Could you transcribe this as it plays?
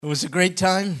It was a great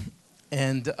time,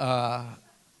 and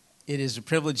it is a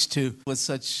privilege to, with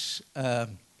such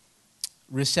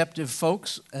receptive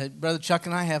folks. Brother Chuck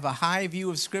and I have a high view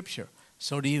of Scripture.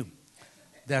 So do you.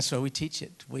 That's why we teach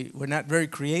it. We're not very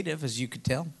creative, as you could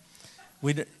tell.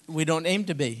 We don't aim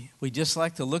to be. We just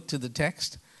like to look to the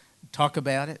text, talk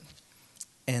about it,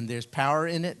 and there's power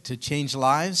in it to change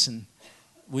lives. And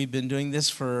we've been doing this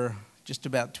for just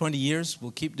about 20 years.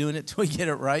 We'll keep doing it till we get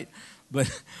it right.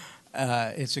 But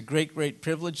it's a great, great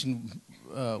privilege, and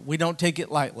we don't take it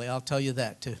lightly, I'll tell you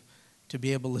that, to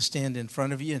be able to stand in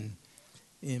front of you and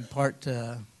impart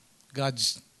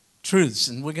God's truths.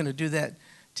 And we're going to do that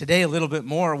today a little bit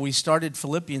more. We started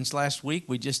Philippians last week.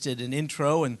 We just did an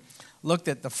intro and looked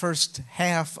at the first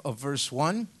half of verse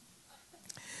 1.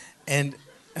 And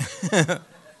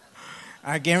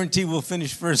I guarantee we'll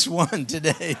finish verse 1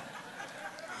 today.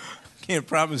 Can't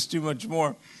promise too much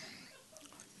more.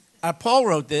 Paul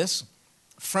wrote this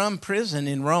from prison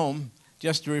in Rome,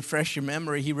 just to refresh your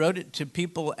memory. He wrote it to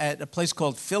people at a place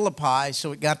called Philippi,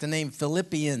 so it got the name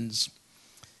Philippians.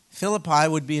 Philippi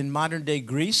would be in modern-day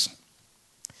Greece.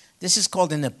 This is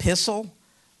called an epistle,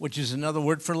 which is another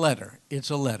word for letter. It's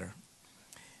a letter.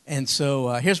 And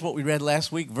so here's what we read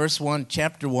last week, verse 1,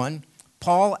 chapter 1.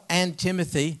 Paul and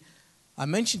Timothy. I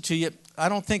mentioned to you, I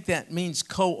don't think that means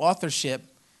co-authorship.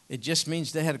 It just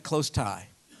means they had a close tie.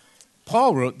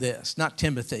 Paul wrote this, not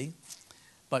Timothy.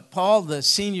 But Paul, the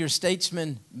senior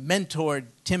statesman, mentored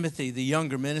Timothy, the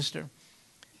younger minister.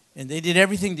 And they did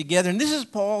everything together. And this is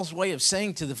Paul's way of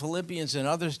saying to the Philippians and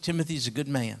others, Timothy's a good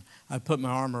man. I put my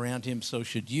arm around him, so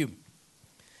should you.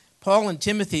 Paul and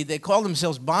Timothy, they call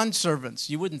themselves bondservants.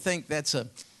 You wouldn't think that's a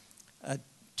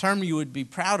term you would be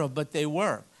proud of, but they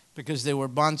were, because they were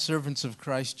bondservants of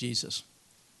Christ Jesus.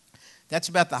 That's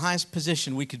about the highest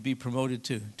position we could be promoted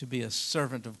to be a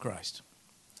servant of Christ.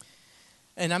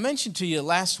 And I mentioned to you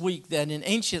last week that in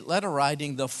ancient letter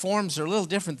writing, the forms are a little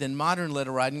different than modern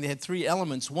letter writing. They had three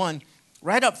elements. One,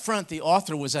 right up front, the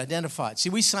author was identified. See,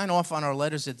 we sign off on our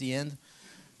letters at the end,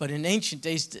 but in ancient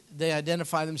days, they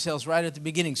identify themselves right at the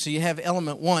beginning. So you have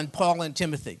element one, Paul and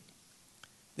Timothy.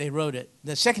 They wrote it.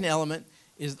 The second element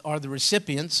are the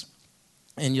recipients,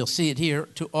 and you'll see it here,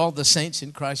 to all the saints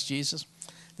in Christ Jesus.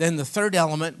 Then the third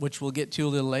element, which we'll get to a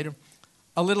little later,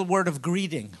 a little word of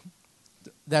greeting.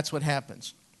 That's what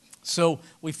happens. So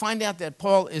we find out that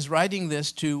Paul is writing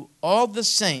this to all the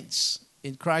saints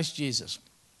in Christ Jesus.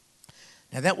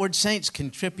 Now that word saints can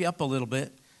trip you up a little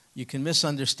bit. You can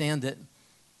misunderstand it.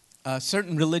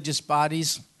 Certain religious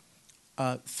bodies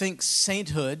think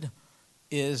sainthood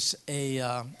is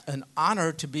an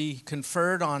honor to be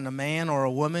conferred on a man or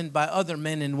a woman by other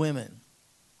men and women.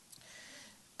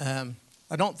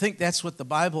 I don't think that's what the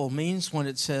Bible means when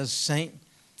it says saint.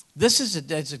 This is a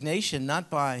designation not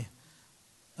by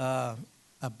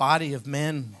a body of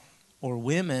men or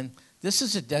women. This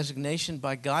is a designation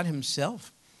by God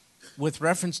himself with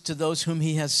reference to those whom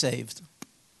he has saved.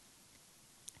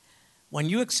 When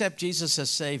you accept Jesus as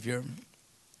Savior,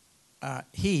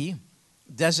 he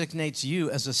designates you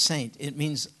as a saint. It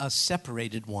means a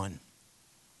separated one.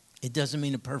 It doesn't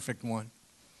mean a perfect one.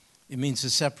 It means a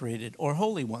separated or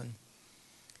holy one.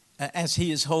 As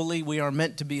he is holy, we are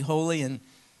meant to be holy. And,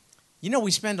 you know,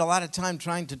 we spend a lot of time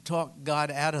trying to talk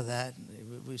God out of that.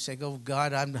 We say, oh,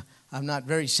 God, I'm not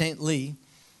very saintly.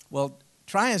 Well,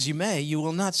 try as you may, you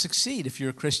will not succeed if you're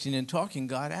a Christian in talking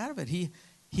God out of it.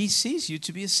 He sees you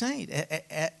to be a saint,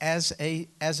 as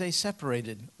a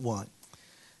separated one.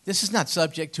 This is not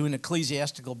subject to an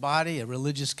ecclesiastical body, a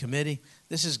religious committee.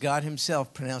 This is God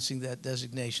himself pronouncing that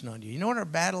designation on you. You know what our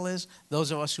battle is?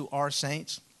 Those of us who are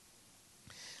saints?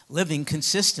 Living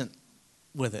consistent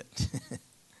with it.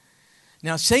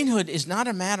 Now, sainthood is not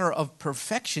a matter of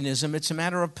perfectionism. It's a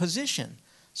matter of position.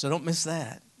 So don't miss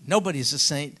that. Nobody's a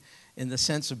saint in the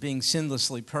sense of being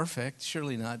sinlessly perfect.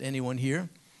 Surely not anyone here.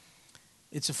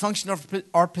 It's a function of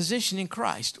our position in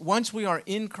Christ. Once we are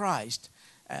in Christ,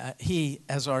 he,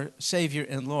 as our Savior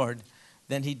and Lord,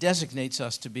 then he designates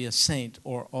us to be a saint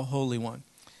or a holy one.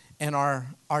 And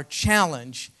our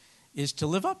challenge is to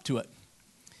live up to it.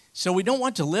 So we don't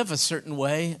want to live a certain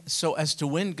way so as to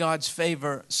win God's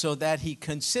favor so that he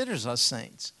considers us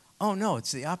saints. Oh, no,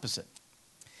 it's the opposite.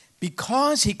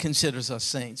 Because he considers us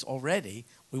saints already,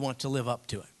 we want to live up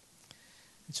to it.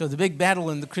 And so the big battle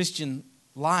in the Christian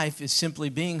life is simply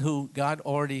being who God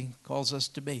already calls us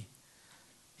to be,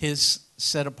 his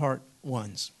set-apart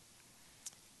ones.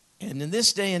 And in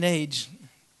this day and age,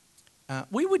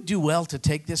 we would do well to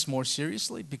take this more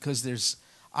seriously because there's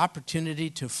opportunity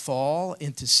to fall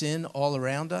into sin all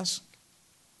around us.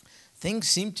 Things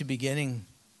seem to be getting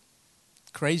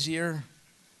crazier,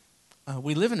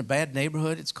 We live in a bad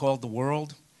neighborhood. It's called the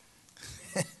world.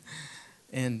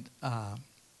 And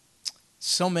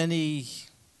so many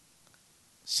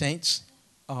saints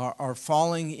are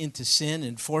falling into sin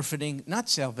and forfeiting, not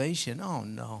salvation. Oh,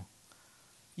 no.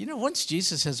 You know, once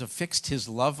Jesus has affixed his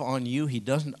love on you, he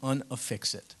doesn't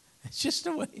unaffix it. It's just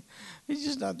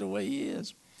not the way he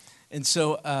is. And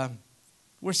so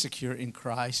we're secure in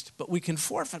Christ, but we can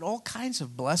forfeit all kinds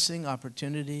of blessing,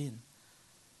 opportunity, and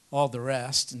all the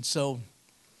rest. And so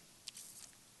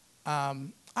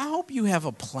I hope you have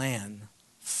a plan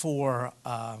for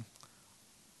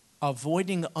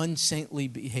avoiding unsaintly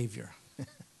behavior.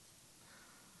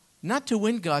 Not to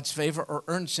win God's favor or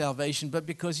earn salvation, but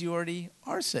because you already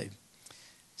are saved.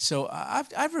 So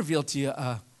I've revealed to you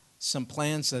some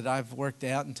plans that I've worked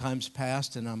out in times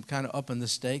past, and I'm kind of upping the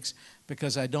stakes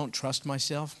because I don't trust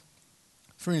myself.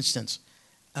 For instance,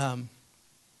 I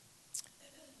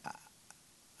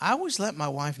always let my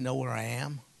wife know where I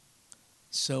am.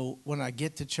 So when I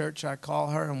get to church, I call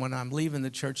her, and when I'm leaving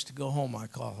the church to go home, I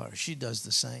call her. She does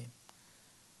the same.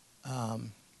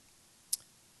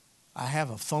 I have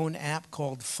a phone app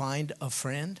called Find a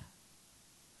Friend.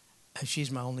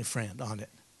 She's my only friend on it.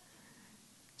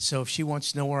 So if she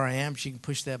wants to know where I am, she can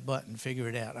push that button, figure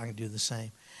it out. I can do the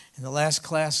same. In the last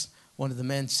class, one of the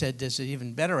men said there's an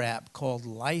even better app called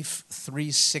Life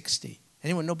 360.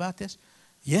 Anyone know about this?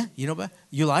 Yeah, you know about it?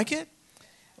 You like it?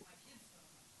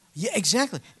 Yeah,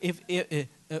 exactly.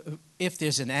 If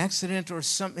there's an accident or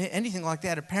something, anything like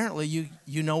that, apparently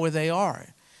you know where they are.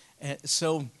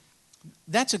 So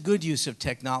that's a good use of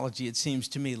technology, it seems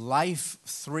to me. Life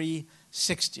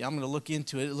 360. I'm going to look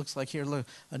into it. It looks like here, look,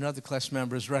 another class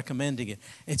member is recommending it.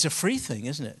 It's a free thing,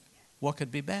 isn't it? What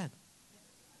could be bad?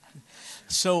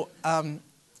 So, and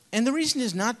the reason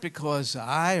is not because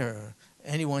I or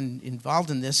anyone involved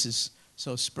in this is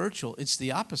so spiritual. It's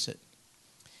the opposite.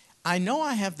 I know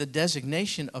I have the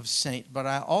designation of saint, but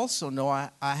I also know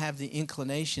I have the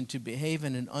inclination to behave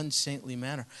in an unsaintly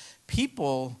manner.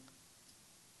 People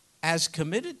as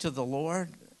committed to the Lord,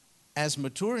 as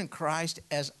mature in Christ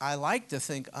as I like to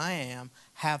think I am,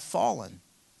 have fallen.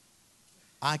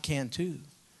 I can too.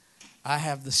 I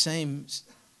have the same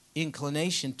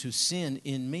inclination to sin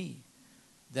in me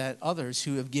that others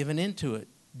who have given into it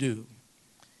do.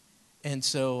 And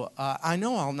so I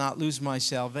know I'll not lose my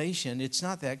salvation. It's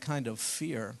not that kind of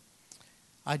fear.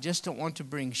 I just don't want to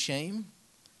bring shame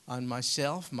on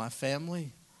myself, my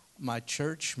family, my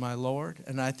church, my Lord.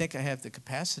 And I think I have the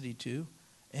capacity to.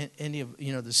 And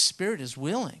the spirit is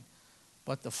willing,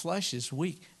 but the flesh is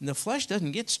weak. And the flesh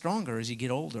doesn't get stronger as you get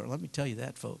older. Let me tell you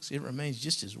that, folks. It remains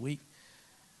just as weak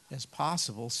as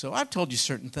possible. So I've told you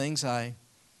certain things. I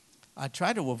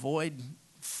try to avoid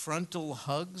frontal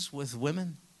hugs with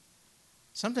women.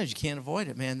 Sometimes you can't avoid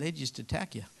it, man. They just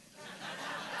attack you.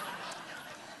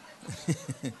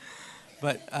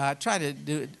 But I try to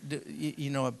do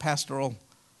a pastoral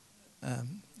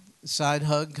side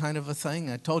hug kind of a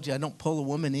thing. I told you I don't pull a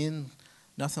woman in,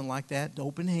 nothing like that.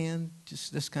 Open hand,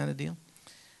 just this kind of deal.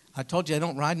 I told you I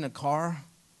don't ride in a car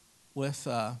with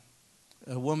a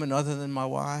woman other than my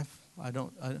wife.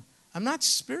 I'm not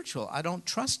spiritual. I don't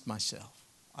trust myself.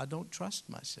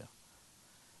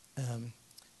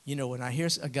 When I hear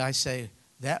a guy say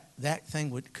that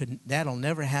thing that'll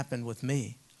never happen with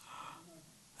me,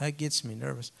 that gets me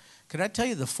nervous. Could I tell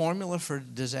you the formula for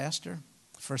disaster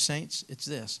for saints? It's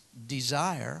this: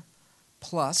 desire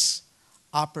plus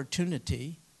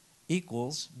opportunity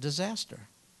equals disaster.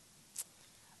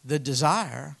 The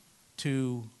desire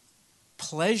to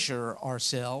pleasure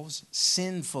ourselves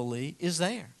sinfully is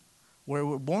there, where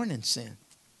we're born in sin.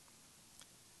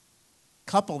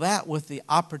 Couple that with the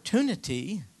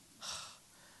opportunity,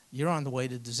 you're on the way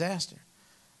to disaster.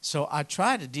 So I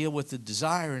try to deal with the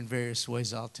desire in various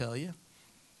ways, I'll tell you.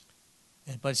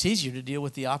 But it's easier to deal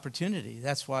with the opportunity.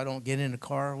 That's why I don't get in a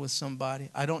car with somebody.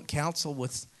 I don't counsel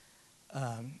with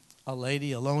a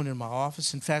lady alone in my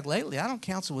office. In fact, lately, I don't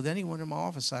counsel with anyone in my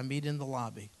office. I meet in the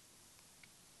lobby.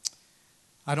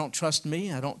 I don't trust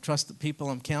me. I don't trust the people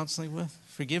I'm counseling with.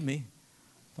 Forgive me.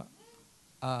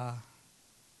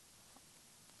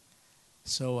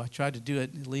 So I try to do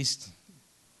it at least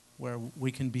where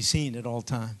we can be seen at all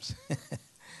times.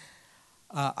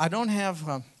 I don't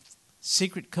have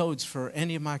secret codes for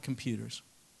any of my computers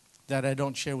that I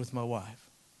don't share with my wife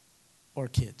or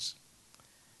kids.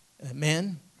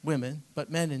 Men, women,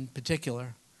 but men in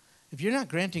particular. If you're not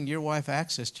granting your wife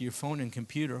access to your phone and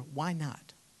computer, why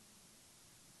not?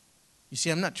 You see,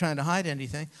 I'm not trying to hide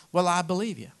anything. Well, I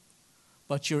believe you.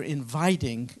 But you're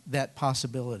inviting that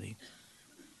possibility.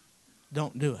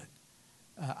 Don't do it.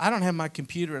 I don't have my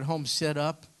computer at home set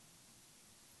up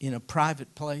in a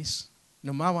private place.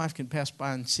 My wife can pass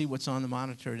by and see what's on the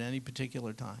monitor at any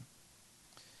particular time.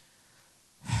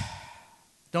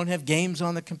 Don't have games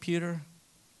on the computer.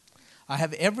 I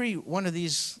have every one of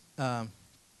these,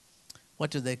 what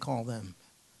do they call them?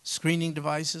 Screening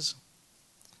devices.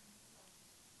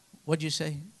 What'd you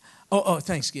say? Oh,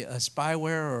 thanks.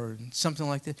 Spyware or something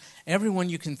like that. Everyone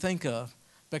you can think of,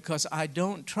 because I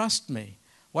don't trust me.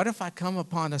 What if I come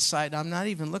upon a site, I'm not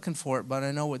even looking for it, but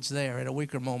I know it's there. At a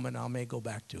weaker moment, I may go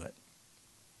back to it.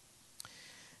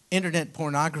 Internet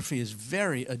pornography is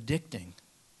very addicting.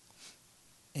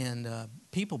 And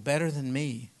people better than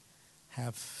me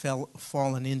have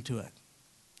fallen into it.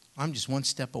 I'm just one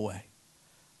step away.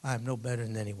 I'm no better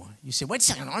than anyone. You say, wait a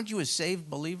second, aren't you a saved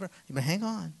believer? But hang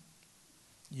on.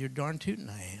 You're darn tootin'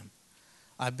 I am.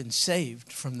 I've been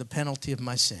saved from the penalty of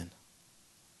my sin.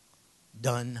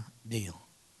 Done deal.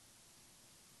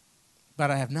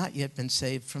 But I have not yet been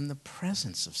saved from the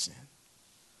presence of sin.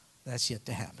 That's yet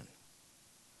to happen.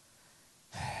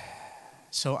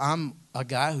 So I'm a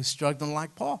guy who's struggling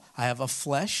like Paul. I have a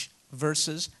flesh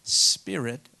versus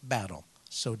spirit battle.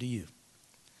 So do you.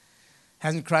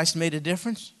 Hasn't Christ made a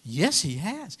difference? Yes, he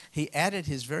has. He added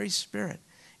his very spirit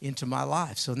into my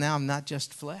life. So now I'm not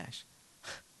just flesh.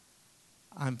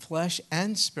 I'm flesh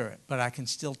and spirit, but I can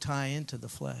still tie into the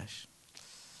flesh.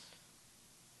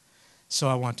 So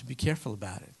I want to be careful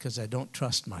about it because I don't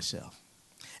trust myself.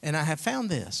 And I have found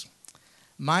this.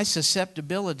 My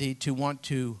susceptibility to want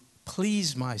to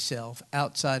please myself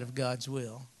outside of God's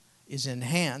will is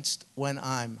enhanced when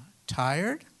I'm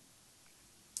tired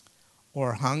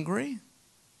or hungry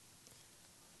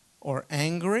or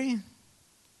angry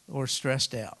or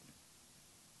stressed out.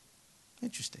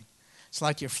 Interesting. It's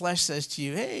like your flesh says to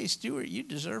you, hey, Stuart, you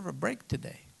deserve a break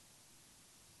today.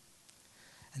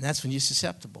 And that's when you're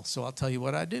susceptible. So I'll tell you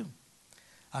what I do.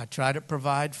 I try to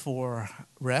provide for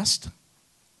rest.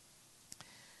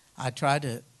 I try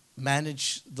to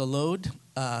manage the load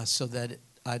so that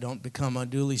I don't become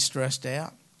unduly stressed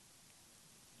out.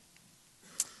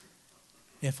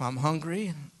 If I'm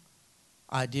hungry,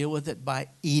 I deal with it by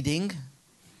eating.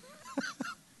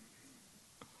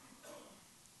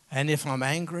 And if I'm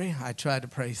angry, I try to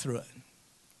pray through it.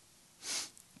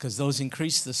 Because those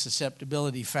increase the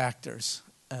susceptibility factors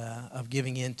of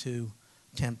giving in to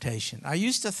temptation. I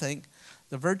used to think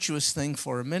the virtuous thing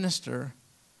for a minister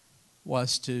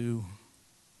was to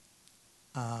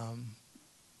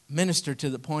minister to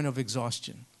the point of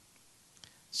exhaustion.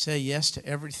 Say yes to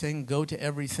everything, go to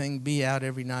everything, be out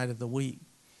every night of the week.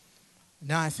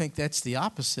 Now I think that's the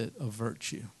opposite of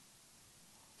virtue.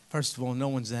 First of all, no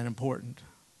one's that important.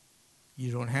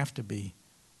 You don't have to be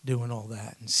doing all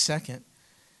that. And second,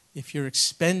 if you're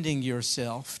expending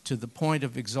yourself to the point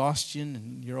of exhaustion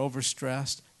and you're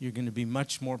overstressed, you're going to be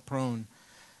much more prone.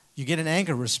 You get an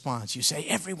anger response. You say,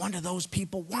 every one of those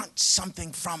people wants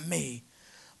something from me.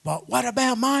 But what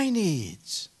about my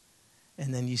needs?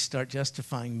 And then you start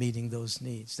justifying meeting those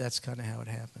needs. That's kind of how it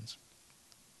happens.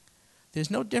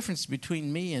 There's no difference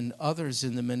between me and others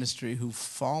in the ministry who've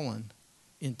fallen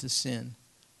into sin.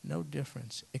 No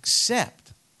difference.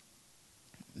 Except,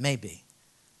 maybe,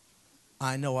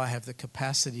 I know I have the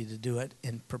capacity to do it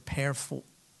and prepare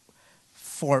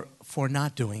for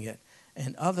not doing it.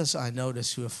 And others I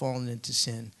notice who have fallen into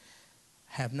sin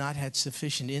have not had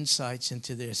sufficient insights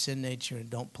into their sin nature and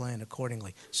don't plan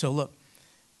accordingly. So look,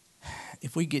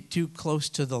 if we get too close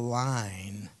to the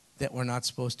line that we're not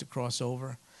supposed to cross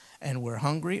over, and we're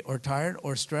hungry or tired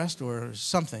or stressed or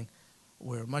something,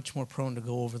 we're much more prone to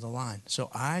go over the line. So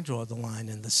I draw the line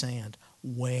in the sand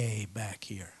way back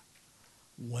here.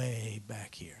 Way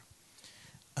back here.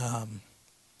 I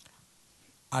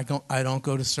don't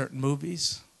go to certain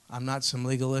movies. I'm not some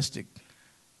legalistic,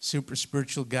 super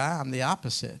spiritual guy. I'm the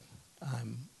opposite.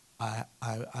 I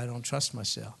don't trust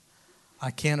myself.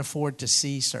 I can't afford to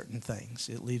see certain things.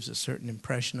 It leaves a certain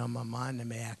impression on my mind. I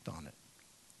may act on it.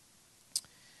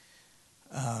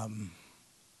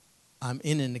 I'm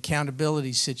in an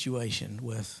accountability situation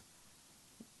with,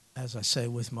 as I say,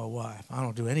 with my wife. I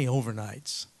don't do any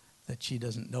overnights that she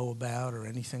doesn't know about or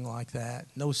anything like that.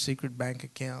 No secret bank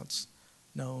accounts.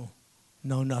 No,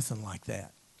 nothing like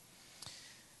that.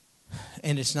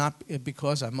 And it's not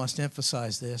because, I must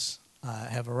emphasize this, I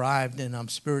have arrived and I'm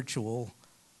spiritual.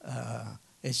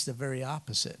 It's the very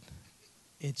opposite.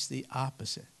 It's the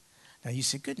opposite. Now you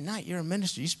say, good night, you're a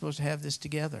minister. You're supposed to have this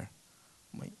together.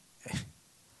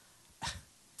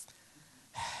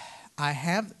 I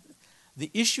have, the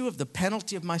issue of the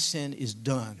penalty of my sin is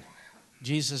done.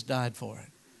 Jesus died for it.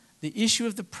 The issue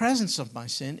of the presence of my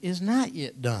sin is not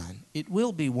yet done. It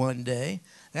will be one day.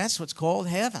 That's what's called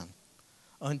heaven.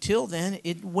 Until then,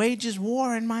 it wages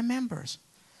war in my members.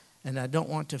 And I don't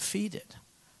want to feed it.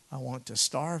 I want to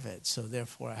starve it. So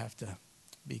therefore I have to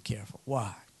be careful.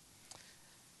 Why?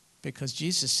 Because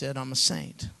Jesus said I'm a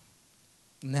saint.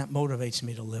 And that motivates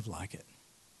me to live like it.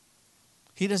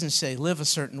 He doesn't say live a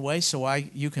certain way so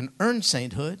you can earn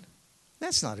sainthood.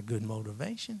 That's not a good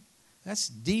motivation. That's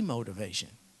demotivation.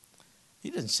 He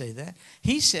doesn't say that.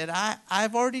 He said,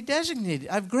 I've already designated,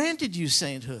 I've granted you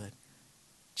sainthood.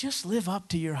 Just live up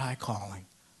to your high calling.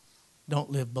 Don't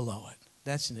live below it.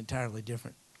 That's an entirely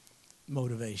different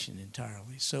motivation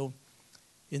entirely. So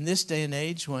in this day and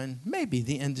age when maybe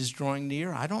the end is drawing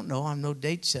near, I don't know, I'm no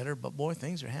date setter, but boy,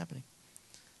 things are happening.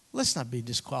 Let's not be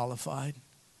disqualified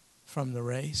from the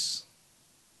race.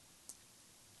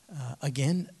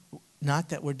 Again, not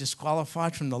that we're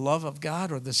disqualified from the love of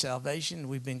God or the salvation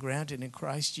we've been granted in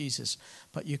Christ Jesus,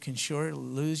 but you can sure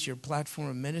lose your platform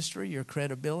of ministry, your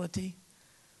credibility.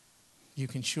 You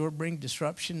can sure bring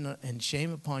disruption and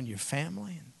shame upon your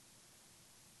family. And,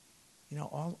 you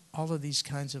know, all of these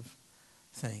kinds of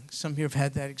things. Some here have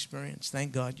had that experience.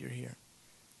 Thank God you're here.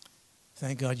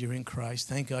 Thank God you're in Christ.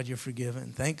 Thank God you're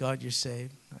forgiven. Thank God you're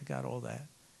saved. I got all that.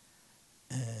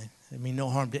 I mean, no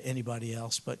harm to anybody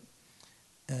else, but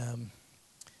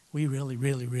we really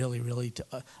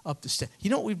up the step. You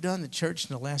know what we've done in the church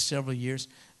in the last several years?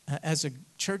 As a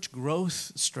church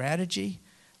growth strategy,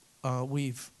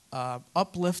 we've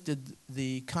uplifted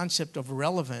the concept of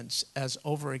relevance as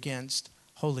over against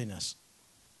holiness.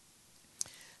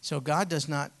 So God does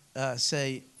not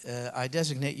say, I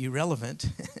designate you relevant.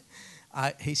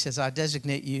 He says, I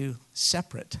designate you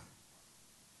separate.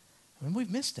 I mean, we've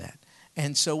missed that.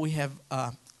 And so we have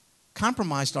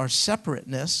compromised our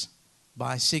separateness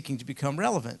by seeking to become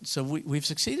relevant. So we've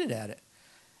succeeded at it.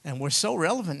 And we're so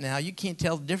relevant now, you can't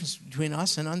tell the difference between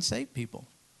us and unsaved people.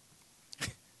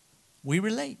 We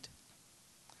relate.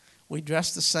 We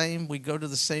dress the same. We go to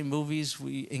the same movies.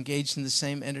 We engage in the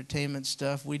same entertainment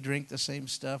stuff. We drink the same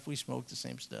stuff. We smoke the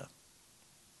same stuff.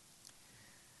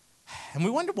 And we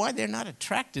wonder why they're not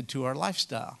attracted to our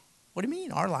lifestyle. What do you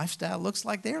mean? Our lifestyle looks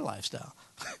like their lifestyle.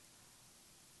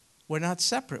 We're not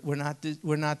separate.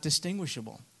 We're not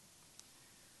distinguishable.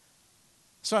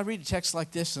 So I read a text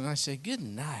like this and I say, good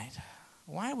night.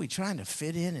 Why are we trying to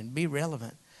fit in and be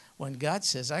relevant when God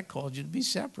says, I called you to be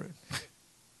separate?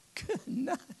 Good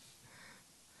night.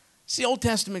 It's the Old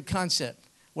Testament concept.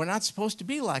 We're not supposed to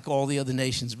be like all the other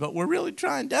nations, but we're really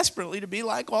trying desperately to be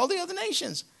like all the other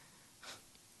nations.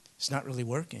 It's not really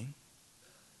working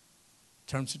in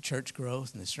terms of church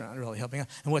growth, and it's not really helping out.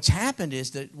 And what's happened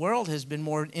is that the world has been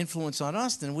more influence on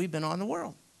us than we've been on the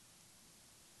world.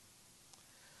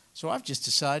 So I've just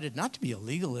decided not to be a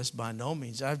legalist by no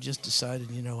means. I've just decided,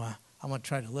 I'm going to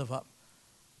try to live up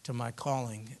to my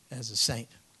calling as a saint.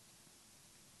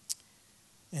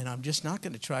 And I'm just not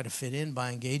going to try to fit in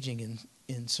by engaging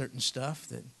in certain stuff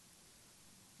that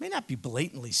may not be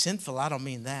blatantly sinful. I don't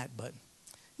mean that, but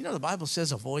the Bible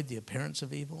says avoid the appearance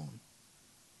of evil.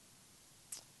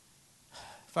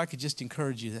 If I could just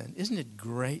encourage you then, isn't it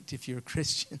great if you're a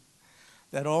Christian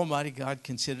that Almighty God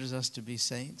considers us to be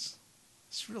saints?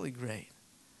 It's really great.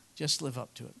 Just live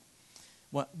up to it.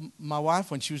 Well, my wife,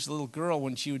 when she was a little girl,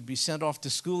 when she would be sent off to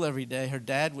school every day, her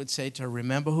dad would say to her,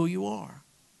 remember who you are.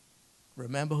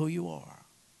 Remember who you are.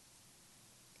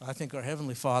 I think our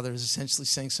Heavenly Father is essentially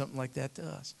saying something like that to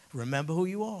us. Remember who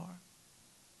you are.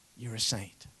 You're a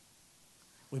saint.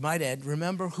 We might add,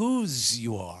 remember whose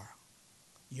you are.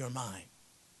 You're mine.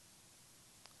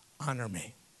 Honor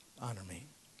me. Honor me.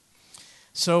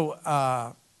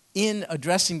 So in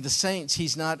addressing the saints,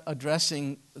 he's not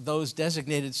addressing those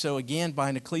designated so again by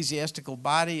an ecclesiastical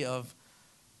body of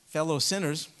fellow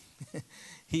sinners.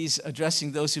 He's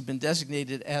addressing those who've been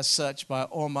designated as such by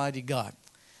Almighty God.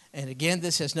 And again,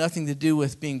 this has nothing to do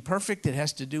with being perfect. It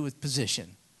has to do with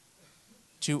position.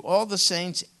 To all the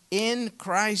saints in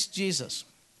Christ Jesus.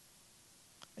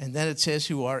 And then it says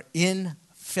who are in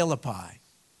Philippi,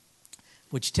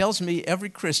 which tells me every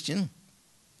Christian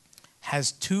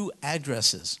has two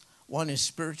addresses. One is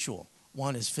spiritual,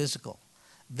 one is physical.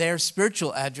 Their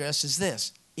spiritual address is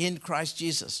this, in Christ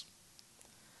Jesus.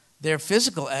 Their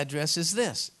physical address is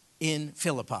this, in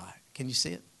Philippi. Can you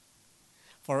see it?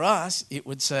 For us, it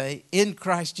would say, in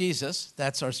Christ Jesus,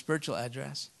 that's our spiritual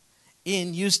address.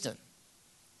 In Houston,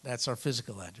 that's our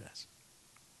physical address.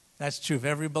 That's true of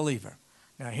every believer.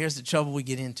 Now, here's the trouble we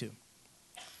get into.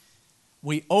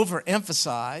 We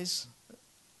overemphasize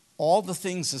all the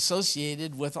things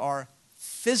associated with our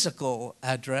physical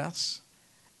address,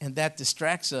 and that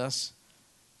distracts us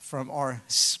from our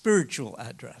spiritual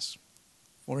address.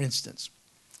 For instance,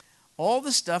 all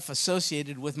the stuff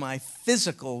associated with my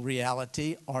physical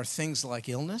reality are things like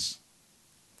illness,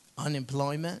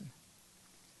 unemployment,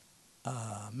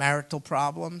 marital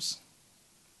problems,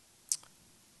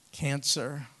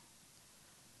 cancer,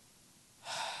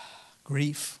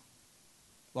 grief,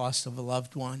 loss of a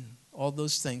loved one, all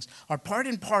those things are part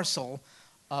and parcel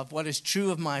of what is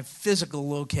true of my physical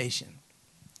location.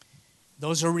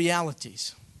 Those are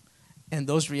realities, and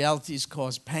those realities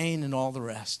cause pain and all the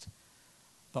rest.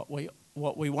 But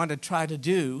what we want to try to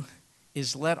do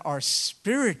is let our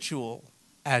spiritual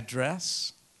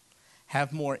address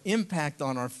have more impact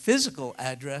on our physical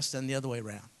address than the other way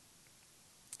around.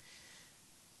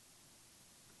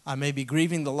 I may be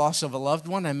grieving the loss of a loved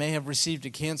one. I may have received a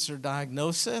cancer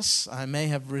diagnosis. I may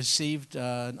have received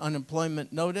an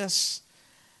unemployment notice.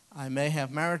 I may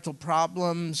have marital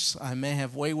problems. I may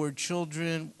have wayward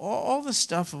children. All the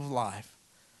stuff of life.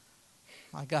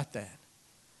 I got that.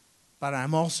 But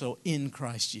I'm also in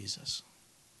Christ Jesus.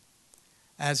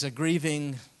 As a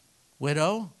grieving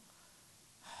widow,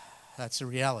 that's a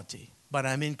reality. But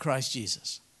I'm in Christ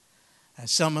Jesus.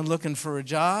 As someone looking for a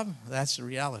job, that's a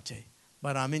reality.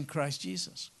 But I'm in Christ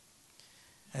Jesus.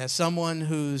 As someone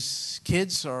whose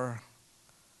kids are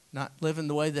not living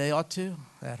the way they ought to,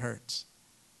 that hurts.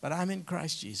 But I'm in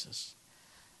Christ Jesus.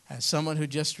 As someone who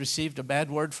just received a bad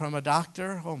word from a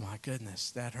doctor, oh my goodness,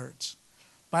 that hurts.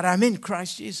 But I'm in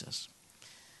Christ Jesus.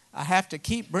 I have to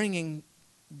keep bringing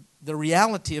the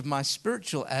reality of my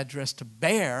spiritual address to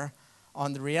bear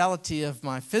on the reality of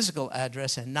my physical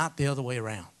address and not the other way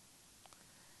around.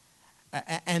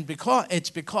 And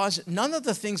because none of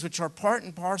the things which are part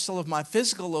and parcel of my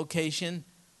physical location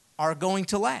are going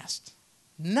to last.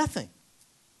 Nothing.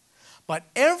 But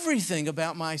everything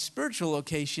about my spiritual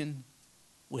location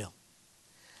will.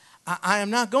 I am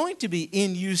not going to be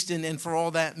in Houston and for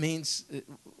all that means,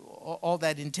 all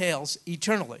that entails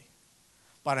eternally.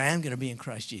 But I am going to be in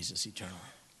Christ Jesus eternally.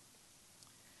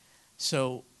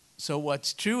 So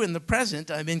what's true in the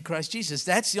present, I'm in Christ Jesus.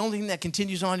 That's the only thing that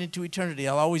continues on into eternity.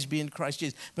 I'll always be in Christ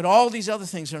Jesus. But all these other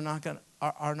things are not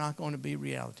going to be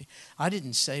reality. I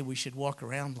didn't say we should walk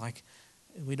around like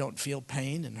we don't feel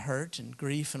pain and hurt and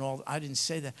grief and all. I didn't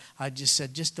say that. I just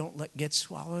said just don't get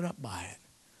swallowed up by it.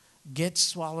 Get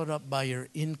swallowed up by your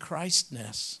in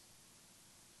Christness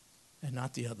and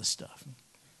not the other stuff.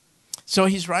 So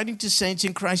he's writing to saints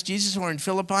in Christ Jesus who are in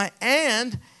Philippi,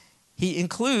 and he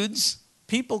includes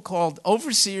people called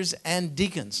overseers and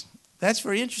deacons. That's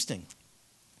very interesting.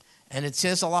 And it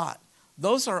says a lot.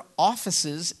 Those are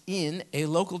offices in a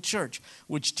local church,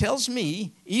 which tells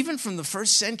me, even from the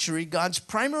first century, God's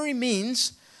primary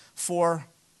means for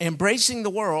embracing the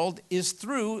world is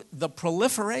through the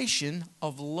proliferation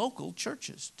of local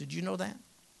churches. Did you know that?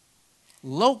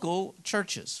 Local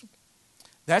churches.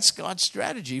 That's God's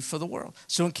strategy for the world.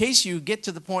 So in case you get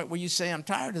to the point where you say, I'm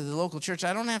tired of the local church,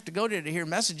 I don't have to go there to hear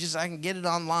messages. I can get it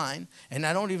online. And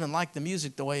I don't even like the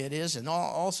music the way it is. And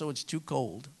also it's too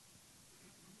cold.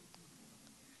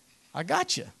 I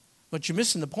got you. But you're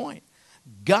missing the point.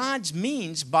 God's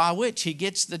means by which he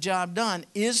gets the job done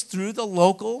is through the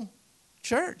local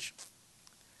church.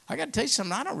 I got to tell you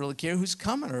something. I don't really care who's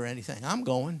coming or anything. I'm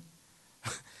going.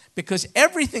 Because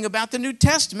everything about the New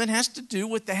Testament has to do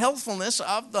with the healthfulness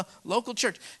of the local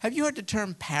church. Have you heard the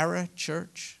term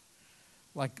parachurch?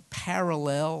 Like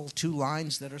parallel, two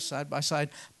lines that are side by side.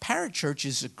 Parachurch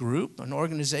is a group, an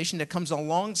organization that comes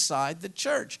alongside the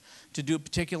church to do a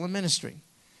particular ministry.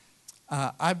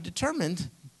 I've determined,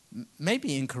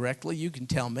 maybe incorrectly, you can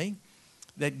tell me,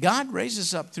 that God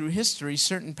raises up through history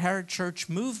certain parachurch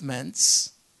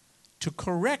movements to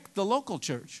correct the local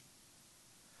church.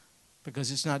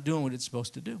 Because it's not doing what it's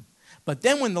supposed to do. But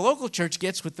then when the local church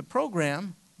gets with the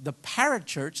program, the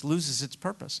parachurch loses its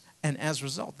purpose. And as a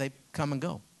result, they come and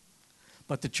go.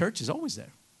 But the church is always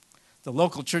there. The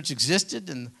local church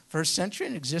existed in the first century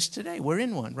and exists today. We're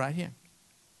in one right here.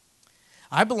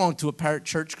 I belonged to a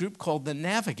parachurch group called the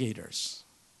Navigators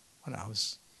when I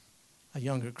was a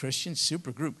younger Christian,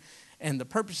 super group. And the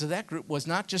purpose of that group was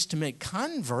not just to make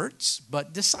converts,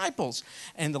 but disciples.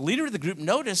 And the leader of the group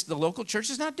noticed the local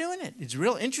church is not doing it. It's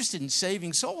real interested in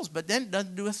saving souls, but then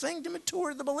doesn't do a thing to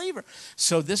mature the believer.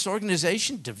 So this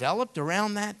organization developed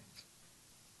around that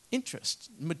interest,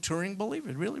 maturing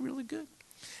believers. Really, really good.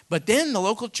 But then the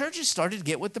local churches started to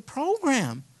get with the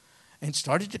program and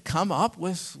started to come up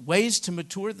with ways to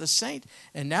mature the saint.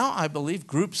 And now I believe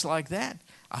groups like that,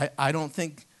 I don't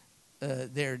think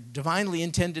their divinely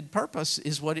intended purpose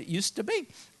is what it used to be.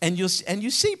 And you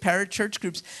see parachurch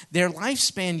groups, their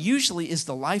lifespan usually is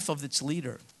the life of its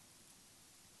leader.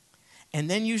 And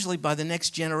then usually by the next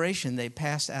generation, they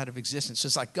pass out of existence. So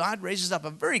it's like God raises up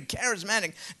a very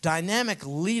charismatic, dynamic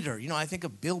leader. You know, I think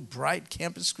of Bill Bright,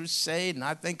 Campus Crusade, and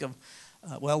I think of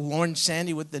Lorne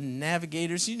Sandy with the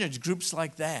Navigators, groups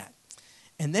like that.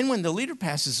 And then when the leader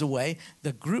passes away,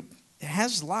 the group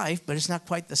has life, but it's not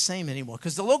quite the same anymore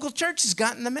because the local church has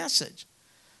gotten the message.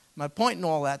 My point in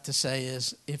all that to say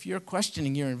is, if you're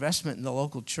questioning your investment in the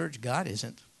local church, God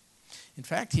isn't. In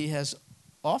fact, he has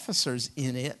officers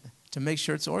in it to make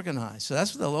sure it's organized. So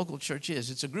that's what the local church is.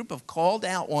 It's a group of called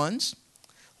out ones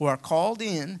who are called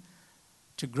in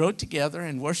to grow together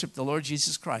and worship the Lord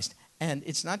Jesus Christ. And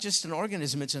it's not just an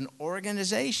organism, it's an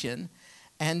organization.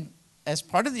 And as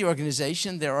part of the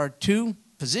organization, there are two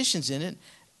positions in it.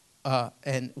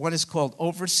 And one is called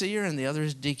overseer and the other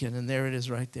is deacon. And there it is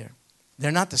right there.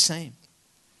 They're not the same.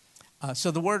 So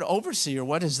the word overseer,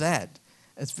 what is that?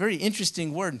 It's a very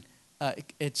interesting word.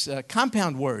 It's a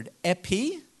compound word.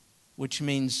 Epi, which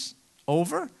means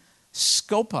over.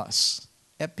 Skopos.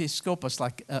 Episkopos,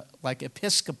 like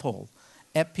episcopal.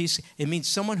 It means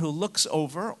someone who looks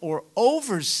over or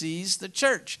oversees the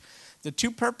church. The two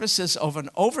purposes of an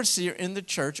overseer in the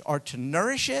church are to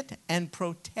nourish it and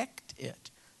protect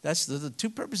it. That's the two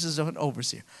purposes of an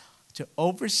overseer. To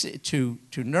oversee, to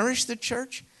nourish the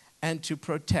church and to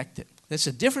protect it. That's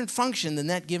a different function than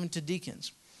that given to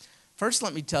deacons. First,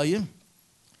 let me tell you,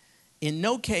 in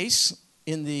no case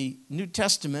in the New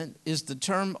Testament is the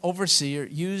term overseer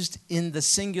used in the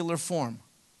singular form.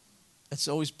 It's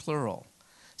always plural.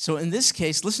 So in this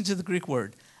case, listen to the Greek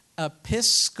word,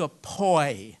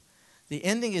 episkopoi. The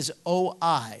ending is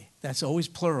oi. That's always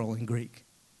plural in Greek.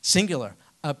 Singular,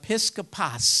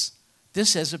 episkopos. This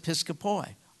says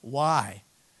episkopoi. Why?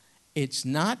 It's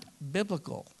not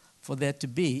biblical for there to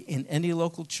be in any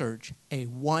local church a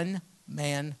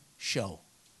one-man show.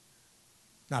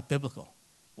 Not biblical.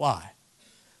 Why?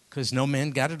 Because no man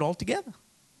got it all together.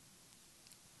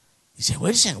 You say,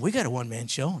 wait a second, we got a one-man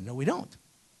show. No, we don't.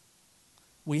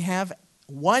 We have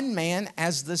one man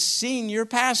as the senior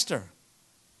pastor.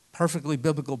 Perfectly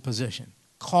biblical position.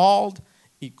 Called,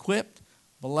 equipped,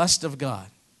 blessed of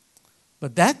God.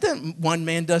 But that one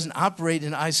man doesn't operate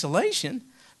in isolation.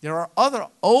 There are other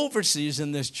overseers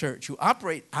in this church who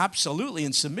operate absolutely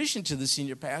in submission to the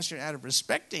senior pastor out of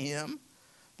respect to him,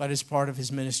 but as part of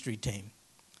his ministry team.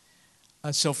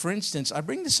 So, for instance, I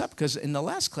bring this up because in the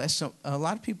last class, a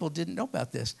lot of people didn't know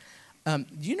about this. Do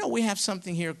you know we have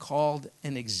something here called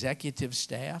an executive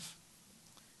staff?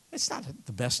 It's not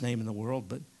the best name in the world,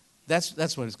 but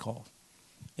that's what it's called.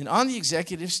 And on the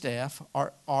executive staff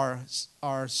are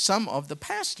some of the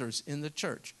pastors in the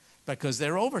church because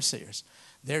they're overseers.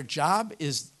 Their job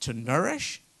is to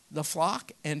nourish the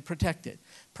flock and protect it,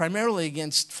 primarily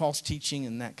against false teaching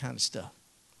and that kind of stuff.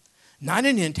 Not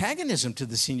in antagonism to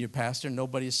the senior pastor.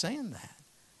 Nobody is saying that.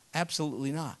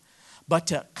 Absolutely not. But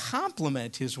to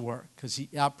complement his work, because he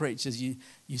operates as you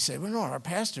say, well, no, our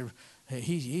pastor,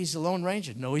 he's a Lone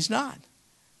Ranger. No, he's not.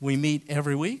 We meet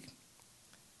every week.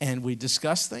 And we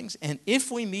discuss things. And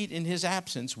if we meet in his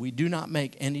absence, we do not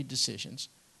make any decisions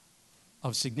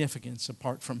of significance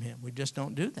apart from him. We just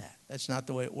don't do that. That's not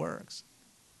the way it works.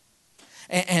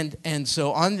 And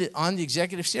so on the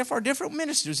executive staff are different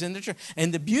ministers in the church.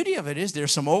 And the beauty of it is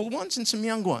there's some old ones and some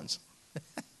young ones.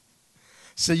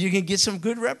 So you can get some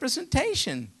good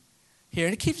representation here.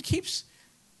 And it keeps,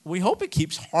 we hope it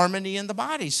keeps harmony in the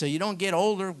body. So you don't get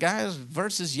older guys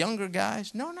versus younger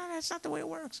guys. No, that's not the way it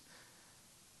works.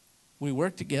 We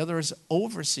work together as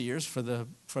overseers for the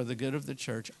good of the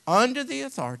church under the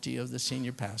authority of the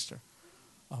senior pastor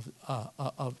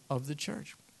of the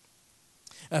church.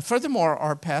 Furthermore,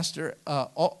 our pastor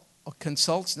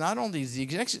consults not only the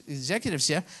executive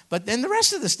staff, but then the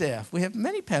rest of the staff. We have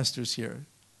many pastors here.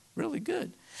 Really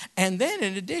good. And then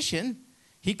in addition,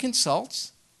 he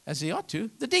consults, as he ought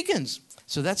to, the deacons.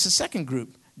 So that's the second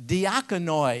group.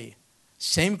 Diakonoi.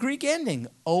 Same Greek ending,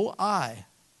 O-I.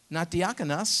 Not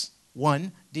diakonos.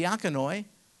 One, diakonoi,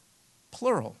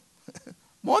 plural,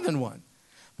 more than one.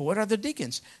 But what are the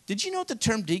deacons? Did you know the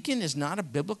term deacon is not a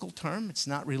biblical term? It's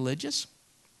not religious.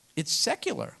 It's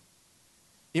secular.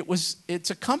 It's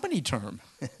a company term.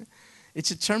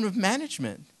 It's a term of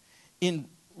management. In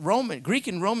Greek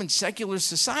and Roman secular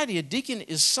society, a deacon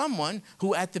is someone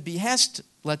who at the behest,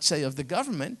 let's say, of the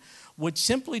government, would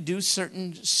simply do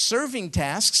certain serving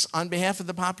tasks on behalf of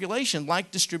the population, like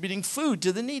distributing food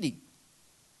to the needy.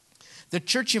 The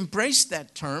church embraced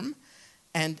that term,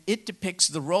 and it depicts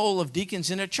the role of deacons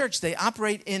in a church. They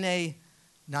operate in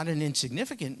not an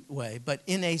insignificant way, but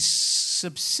in a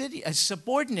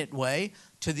subordinate way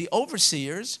to the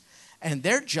overseers, and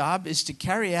their job is to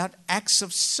carry out acts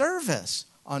of service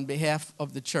on behalf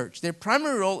of the church. Their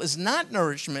primary role is not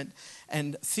nourishment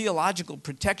and theological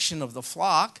protection of the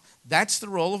flock. That's the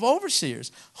role of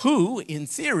overseers, who, in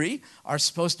theory, are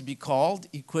supposed to be called,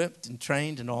 equipped, and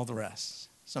trained, and all the rest.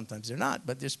 Sometimes they're not,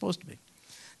 but they're supposed to be.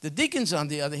 The deacons, on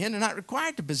the other hand, are not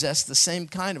required to possess the same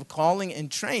kind of calling and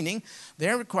training.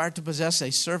 They're required to possess a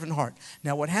servant heart.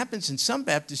 Now, what happens in some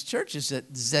Baptist churches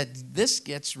is that this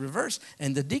gets reversed,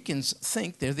 and the deacons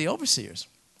think they're the overseers.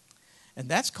 And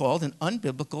that's called an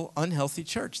unbiblical, unhealthy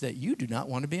church that you do not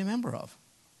want to be a member of.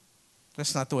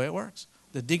 That's not the way it works.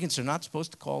 The deacons are not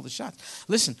supposed to call the shots.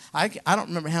 Listen, I don't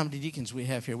remember how many deacons we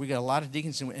have here. We got a lot of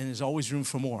deacons, and there's always room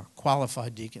for more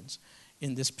qualified deacons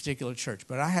in this particular church.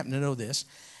 But I happen to know this.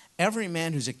 Every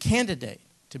man who's a candidate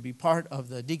to be part of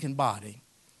the deacon body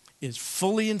is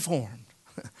fully informed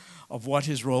of what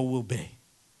his role will be.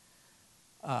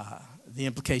 The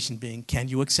implication being, can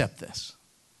you accept this?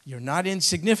 You're not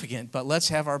insignificant, but let's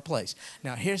have our place.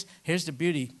 Now, here's the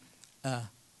beauty.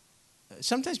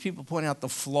 Sometimes people point out the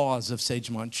flaws of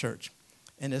Sagemont Church.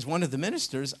 And as one of the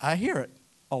ministers, I hear it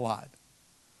a lot.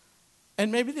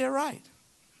 And maybe they're right.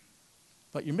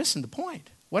 But you're missing the point.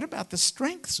 What about the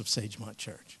strengths of Sagemont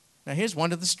Church? Now, here's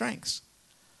one of the strengths.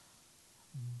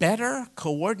 Better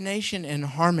coordination and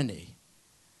harmony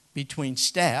between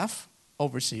staff,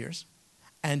 overseers,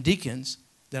 and deacons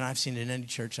than I've seen in any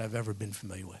church I've ever been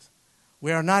familiar with.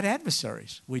 We are not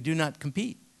adversaries. We do not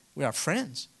compete. We are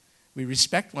friends. We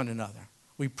respect one another.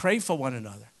 We pray for one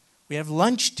another. We have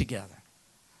lunch together.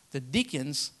 The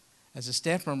deacons, as a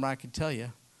staff member, I can tell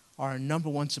you, are our number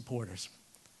one supporters.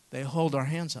 They hold our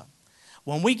hands up.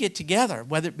 When we get together,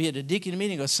 whether it be at a deacon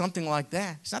meeting or something like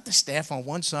that, it's not the staff on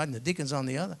one side and the deacons on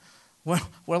the other.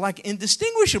 We're like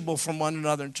indistinguishable from one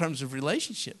another in terms of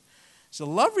relationship. It's a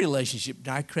love relationship. And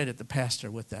I credit the pastor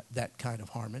with that kind of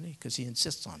harmony because he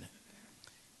insists on it.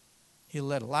 He'll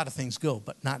let a lot of things go,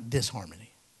 but not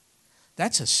disharmony.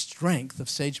 That's a strength of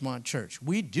Sagemont Church.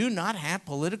 We do not have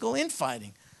political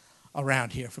infighting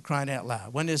around here, for crying out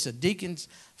loud. When there's a deacon's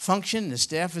function and the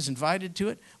staff is invited to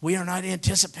it, we are not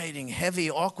anticipating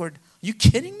heavy, awkward. Are you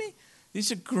kidding me?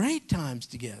 These are great times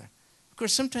together. Of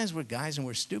course, sometimes we're guys and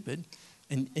we're stupid,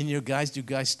 and guys do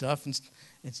guy stuff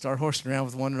and start horsing around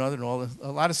with one another and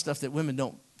a lot of stuff that women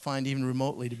don't find even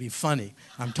remotely to be funny.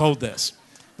 I'm told this.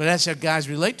 But that's how guys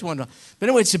relate to one another. But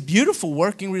anyway, it's a beautiful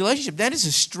working relationship. That is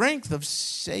a strength of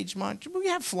Sagemont. We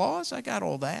have flaws. I got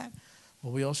all that. But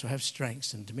we also have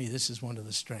strengths. And to me, this is one of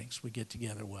the strengths. We get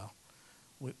together well.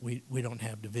 We don't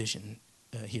have division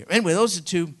here. Anyway, those are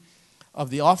two of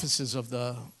the offices of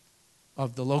the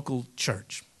local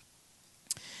church.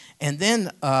 And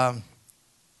then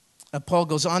Paul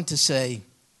goes on to say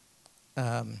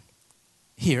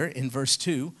here in verse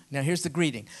 2, now here's the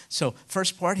greeting. So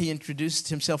first part, he introduced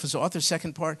himself as author.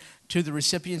 Second part, to the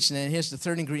recipients. And then here's the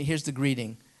third ingredient. Here's the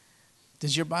greeting.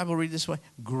 Does your Bible read this way?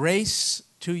 Grace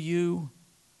to you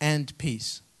and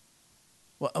peace.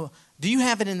 Well, do you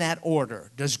have it in that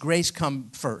order? Does grace come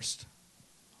first?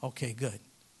 Okay, good.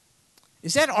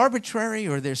 Is that arbitrary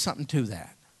or there's something to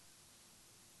that?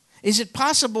 Is it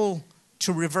possible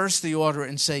to reverse the order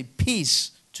and say peace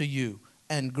to you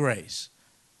and grace?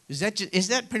 Is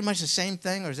that pretty much the same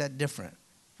thing or is that different?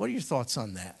 What are your thoughts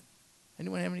on that?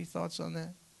 Anyone have any thoughts on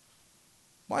that?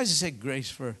 Why does it say grace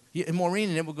for Maureen,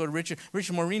 and then we'll go to Richard?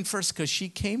 Richard, Maureen first because she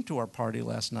came to our party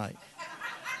last night.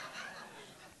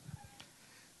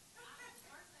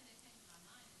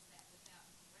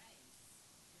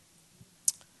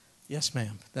 Yes,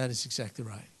 ma'am. That is exactly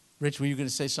right. Rich, were you going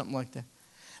to say something like that?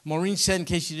 Maureen said, in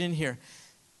case you didn't hear,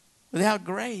 without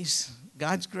grace,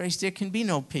 God's grace, there can be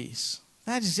no peace.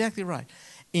 That's exactly right.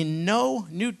 In no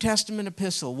New Testament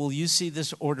epistle will you see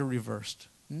this order reversed.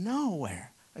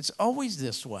 Nowhere. It's always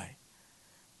this way.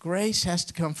 Grace has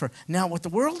to come first. Now, what the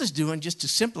world is doing, just to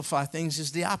simplify things,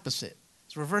 is the opposite.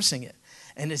 It's reversing it.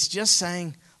 And it's just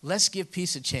saying, let's give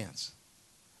peace a chance.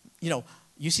 You know,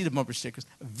 you see the bumper stickers.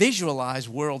 Visualize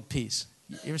world peace.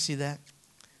 You ever see that?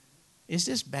 Is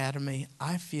this bad of me?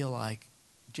 I feel like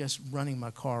just running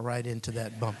my car right into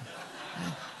that bumper.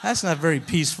 That's not very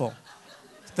peaceful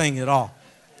thing at all.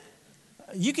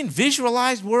 You can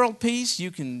visualize world peace.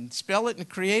 You can spell it in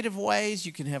creative ways.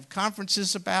 You can have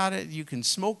conferences about it. You can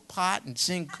smoke pot and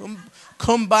sing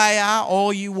kumbaya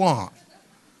all you want.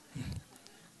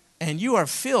 And you are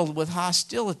filled with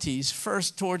hostilities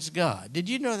first towards God. Did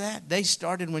you know that? They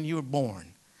started when you were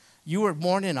born. You were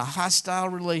born in a hostile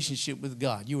relationship with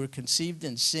God. You were conceived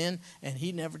in sin, and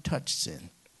He never touched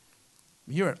sin.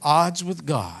 You're at odds with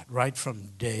God right from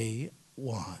day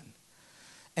one.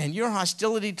 And your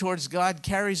hostility towards God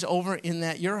carries over in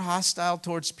that you're hostile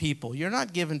towards people. You're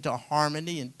not given to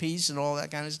harmony and peace and all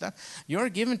that kind of stuff. You're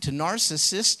given to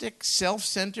narcissistic,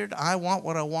 self-centered, I want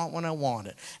what I want when I want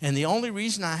it. And the only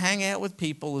reason I hang out with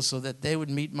people is so that they would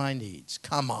meet my needs.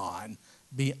 Come on,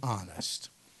 be honest.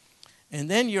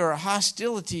 And then your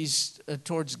hostilities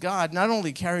towards God not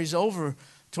only carries over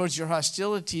towards your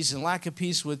hostilities and lack of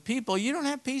peace with people, you don't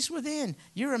have peace within.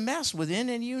 You're a mess within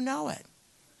and you know it.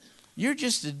 You're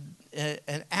just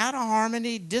an out of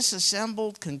harmony,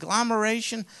 disassembled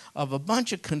conglomeration of a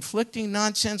bunch of conflicting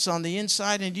nonsense on the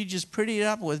inside, and you just pretty it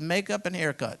up with makeup and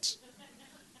haircuts.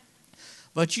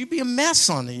 But you be a mess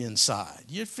on the inside.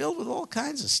 You're filled with all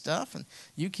kinds of stuff, and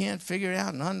you can't figure it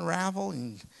out and unravel,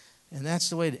 and that's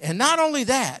the way. And not only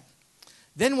that,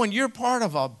 then when you're part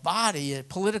of a body, a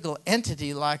political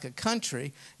entity like a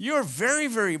country, you're very,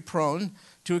 very prone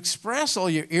to express all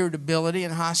your irritability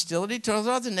and hostility to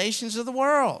other nations of the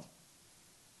world.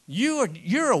 You're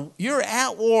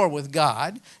at war with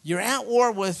God. You're at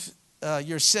war with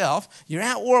yourself. You're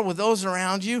at war with those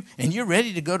around you, and you're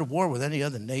ready to go to war with any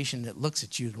other nation that looks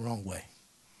at you the wrong way.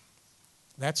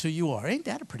 That's who you are. Ain't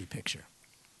that a pretty picture?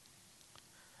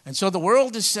 And so the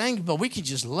world is saying, but we can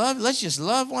just love, let's just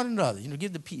love one another. You know,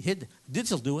 give the peace.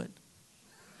 This will do it.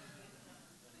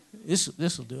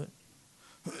 This will do it.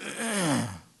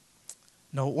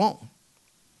 No, it won't.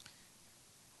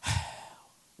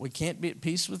 We can't be at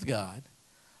peace with God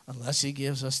unless he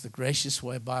gives us the gracious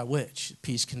way by which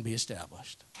peace can be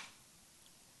established.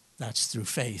 That's through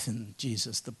faith in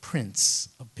Jesus, the Prince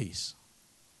of Peace.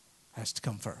 Has to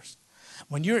come first.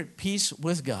 When you're at peace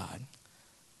with God,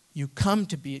 you come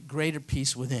to be at greater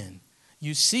peace within.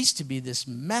 You cease to be this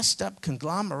messed up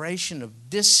conglomeration of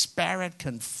disparate,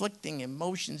 conflicting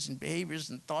emotions and behaviors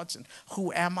and thoughts and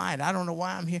who am I and I don't know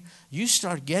why I'm here. You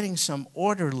start getting some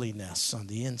orderliness on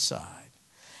the inside.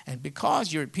 And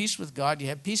because you're at peace with God, you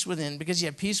have peace within. Because you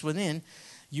have peace within,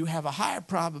 you have a higher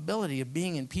probability of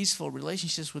being in peaceful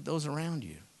relationships with those around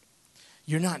you.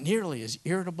 You're not nearly as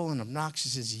irritable and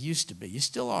obnoxious as you used to be. You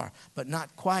still are, but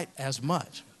not quite as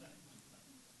much.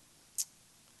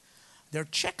 There are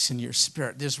checks in your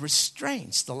spirit. There's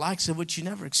restraints, the likes of which you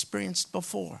never experienced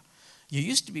before. You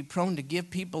used to be prone to give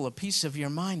people a piece of your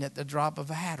mind at the drop of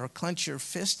a hat or clench your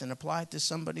fist and apply it to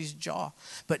somebody's jaw.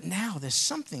 But now there's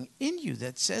something in you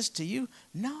that says to you,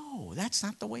 no, that's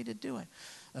not the way to do it.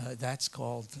 That's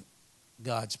called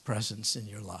God's presence in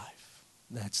your life.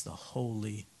 That's the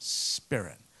Holy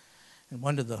Spirit. And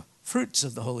one of the fruits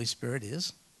of the Holy Spirit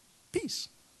is peace.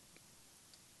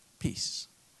 Peace.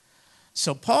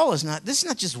 So Paul this is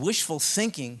not just wishful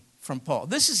thinking from Paul.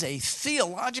 This is a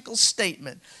theological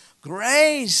statement.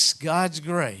 Grace, God's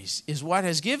grace, is what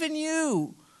has given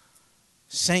you,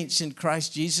 saints in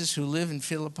Christ Jesus who live in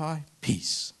Philippi,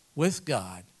 peace with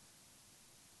God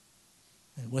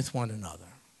and with one another.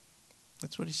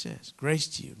 That's what he says. Grace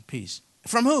to you and peace.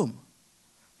 From whom?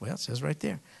 Well, it says right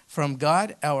there. From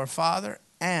God our Father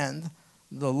and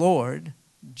the Lord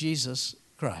Jesus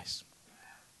Christ.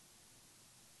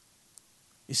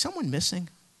 Is someone missing?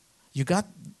 You got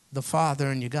the Father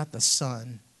and you got the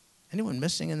Son. Anyone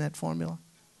missing in that formula?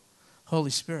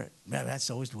 Holy Spirit. Man, that's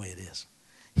always the way it is.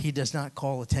 He does not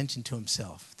call attention to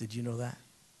himself. Did you know that?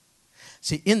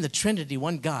 See, in the Trinity,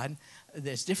 one God,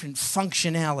 there's different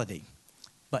functionality,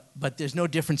 but there's no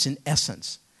difference in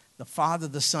essence. The Father,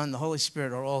 the Son, the Holy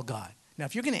Spirit are all God. Now,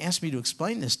 if you're going to ask me to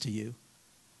explain this to you,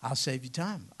 I'll save you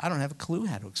time. I don't have a clue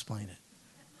how to explain it,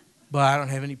 but I don't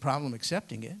have any problem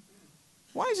accepting it.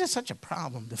 Why is it such a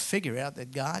problem to figure out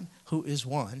that God, who is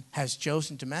one, has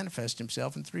chosen to manifest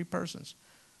himself in three persons?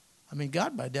 I mean,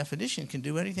 God, by definition, can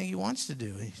do anything he wants to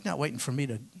do. He's not waiting for me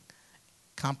to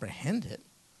comprehend it.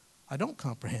 I don't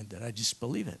comprehend it. I just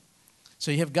believe it.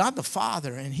 So you have God the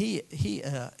Father, and he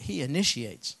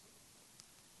initiates.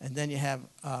 And then you have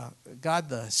God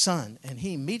the Son, and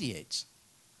he mediates.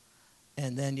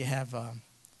 And then you have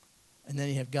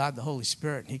God the Holy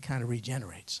Spirit, and he kind of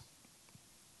regenerates.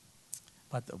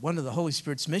 But one of the Holy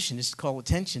Spirit's mission is to call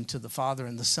attention to the Father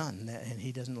and the Son, and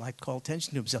he doesn't like to call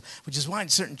attention to himself, which is why in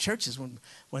certain churches,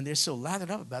 when they're so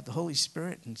lathered up about the Holy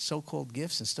Spirit and so-called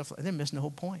gifts and stuff, they're missing the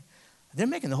whole point. They're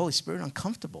making the Holy Spirit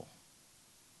uncomfortable.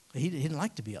 He didn't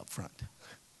like to be up front.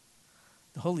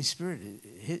 The Holy Spirit,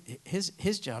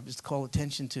 his job is to call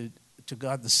attention to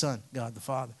God the Son, God the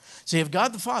Father. So you have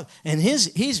God the Father, and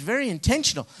he's very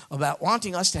intentional about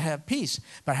wanting us to have peace.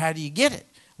 But how do you get it?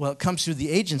 Well, it comes through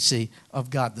the agency of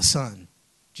God the Son,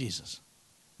 Jesus.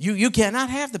 You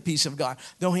cannot have the peace of God,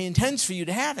 though he intends for you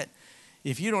to have it,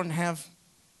 if you don't have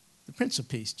the Prince of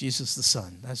Peace, Jesus the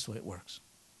Son. That's the way it works.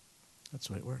 That's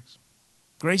the way it works.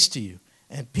 Grace to you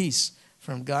and peace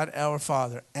from God our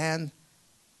Father and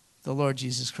the Lord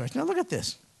Jesus Christ. Now look at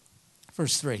this.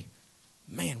 Verse 3.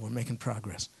 Man, we're making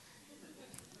progress.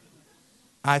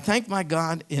 I thank my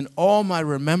God in all my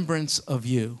remembrance of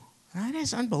you. That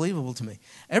is unbelievable to me.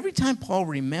 Every time Paul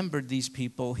remembered these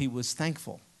people, he was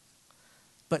thankful.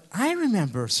 But I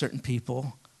remember certain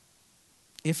people,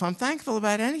 if I'm thankful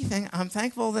about anything, I'm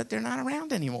thankful that they're not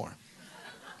around anymore.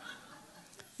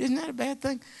 Isn't that a bad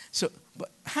thing? But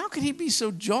how could he be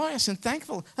so joyous and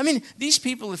thankful? I mean, these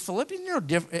people at Philippi,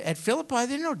 at Philippi,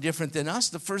 they're no different than us.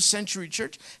 The first century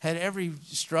church had every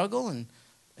struggle and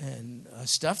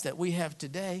stuff that we have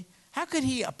today. How could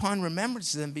he, upon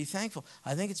remembrance of them, be thankful?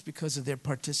 I think it's because of their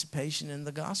participation in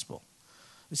the gospel.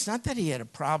 It's not that he had a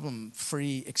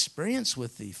problem-free experience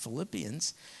with the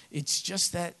Philippians. It's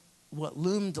just that what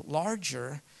loomed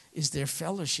larger is their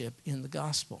fellowship in the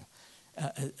gospel.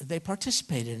 They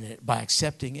participated in it by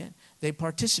accepting it. They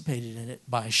participated in it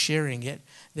by sharing it.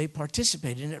 They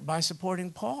participated in it by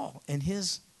supporting Paul in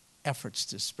his efforts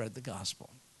to spread the gospel.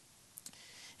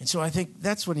 And so I think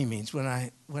that's what he means. When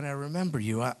I remember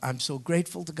you, I'm so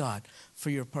grateful to God for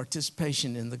your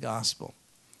participation in the gospel.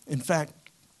 In fact,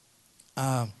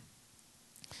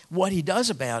 what he does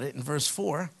about it in verse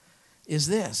 4 is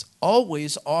this: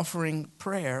 always offering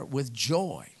prayer with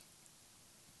joy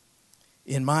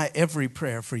in my every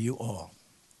prayer for you all.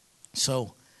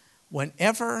 So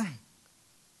whenever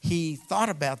he thought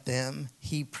about them,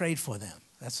 he prayed for them.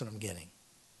 That's what I'm getting.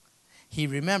 He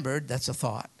remembered, that's a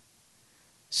thought.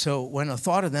 So when a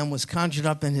thought of them was conjured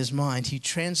up in his mind, he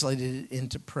translated it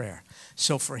into prayer.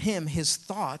 So for him, his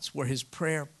thoughts were his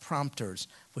prayer prompters,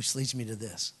 which leads me to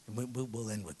this. We'll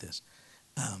end with this.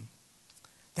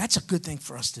 That's a good thing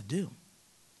for us to do.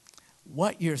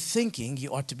 What you're thinking,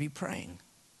 you ought to be praying.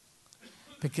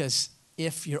 Because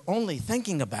if you're only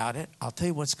thinking about it, I'll tell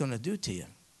you what's going to do to you.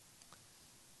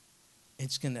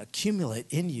 It's going to accumulate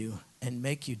in you and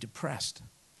make you depressed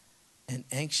and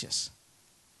anxious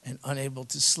and unable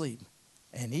to sleep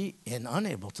and eat and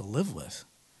unable to live with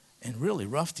and really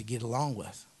rough to get along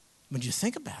with. When you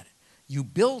think about it, you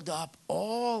build up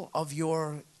all of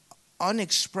your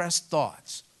unexpressed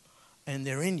thoughts and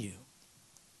they're in you.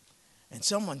 And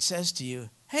someone says to you,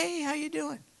 hey, how you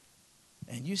doing?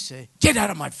 And you say, get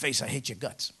out of my face, I hate your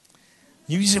guts.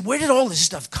 You say, where did all this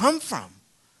stuff come from?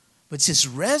 But it's this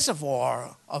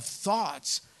reservoir of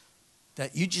thoughts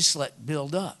that you just let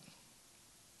build up.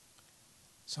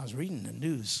 So I was reading the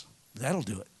news. That'll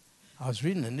do it. I was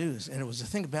reading the news, and it was a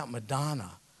thing about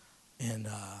Madonna and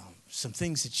some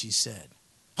things that she said.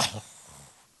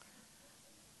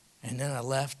 And then I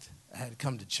left. I had to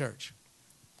come to church.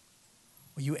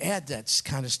 Well, you add that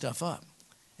kind of stuff up,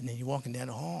 and then you're walking down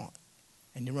the hall,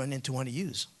 and you run into one of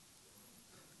yous.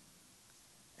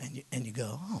 And you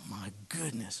go, oh, my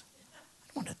goodness.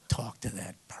 I don't want to talk to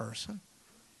that person.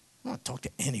 I don't want to talk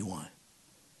to anyone.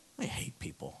 I hate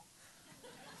people.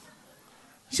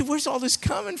 You say, where's all this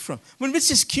coming from? When it's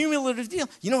this cumulative deal.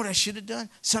 You know what I should have done?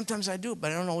 Sometimes I do it,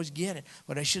 but I don't always get it.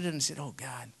 What I should have done said, oh,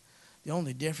 God, the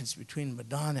only difference between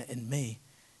Madonna and me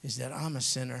is that I'm a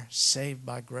sinner saved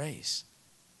by grace.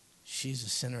 She's a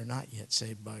sinner not yet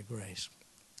saved by grace.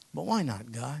 But why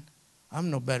not, God? I'm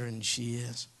no better than she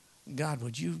is. God,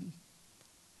 would you,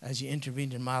 as you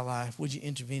intervened in my life, would you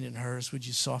intervene in hers? Would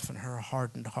you soften her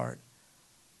hardened heart?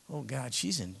 Oh, God,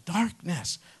 she's in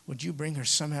darkness. Would you bring her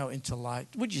somehow into light?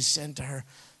 Would you send to her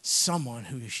someone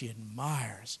who she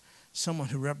admires, someone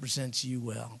who represents you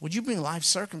well? Would you bring life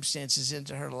circumstances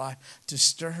into her life to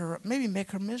stir her up, maybe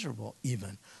make her miserable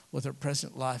even with her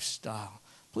present lifestyle?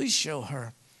 Please show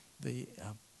her the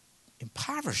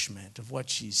impoverishment of what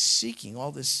she's seeking,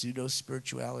 all this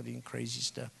pseudo-spirituality and crazy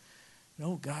stuff. And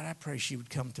oh, God, I pray she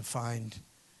would come to find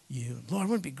you. Lord,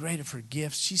 wouldn't it be great if her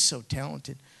gifts, she's so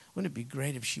talented, wouldn't it be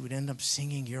great if she would end up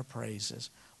singing your praises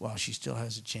while she still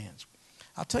has a chance?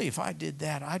 I'll tell you, if I did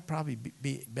that, I'd probably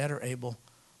be better able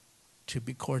to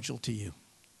be cordial to you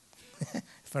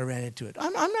if I ran into it.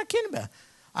 I'm not kidding about it.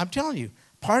 I'm telling you,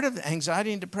 part of the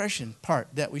anxiety and depression part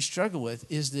that we struggle with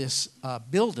is this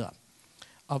buildup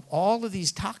of all of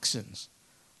these toxins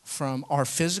from our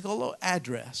physical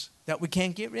address that we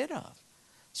can't get rid of.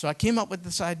 So I came up with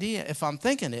this idea, if I'm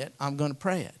thinking it, I'm going to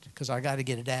pray it because I got to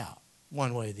get it out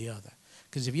one way or the other.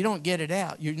 Because if you don't get it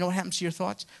out, you know what happens to your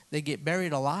thoughts? They get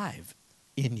buried alive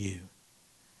in you.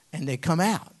 And they come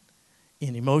out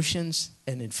in emotions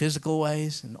and in physical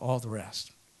ways and all the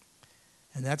rest.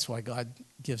 And that's why God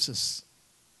gives us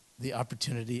the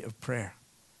opportunity of prayer,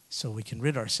 so we can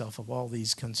rid ourselves of all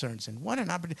these concerns. And what an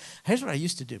opportunity. Here's what I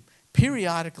used to do.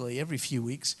 Periodically, every few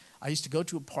weeks, I used to go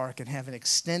to a park and have an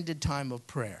extended time of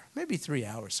prayer, maybe 3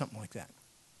 hours, something like that.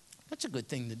 That's a good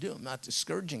thing to do. I'm not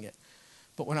discouraging it.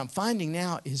 But what I'm finding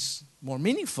now is more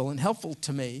meaningful and helpful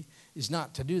to me is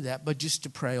not to do that, but just to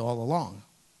pray all along.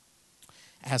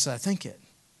 As I think it,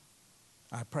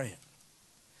 I pray it.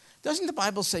 Doesn't the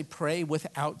Bible say pray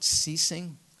without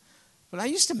ceasing? But I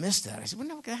used to miss that. I said, well,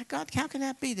 no, God, how can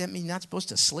that be? That mean you're not supposed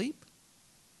to sleep?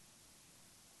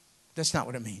 That's not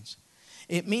what it means.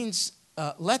 It means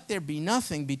let there be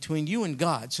nothing between you and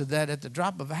God so that at the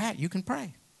drop of a hat you can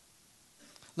pray.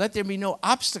 Let there be no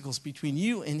obstacles between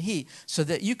you and He so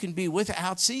that you can be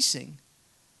without ceasing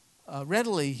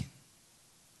readily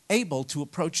able to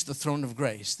approach the throne of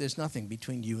grace. There's nothing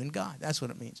between you and God. That's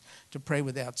what it means, to pray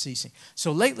without ceasing.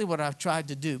 So lately what I've tried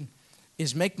to do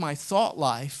is make my thought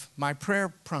life my prayer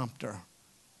prompter.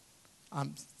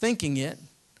 I'm thinking it,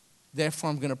 therefore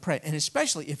I'm going to pray. And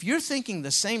especially if you're thinking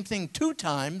the same thing 2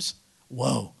 times,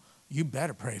 whoa, you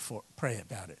better pray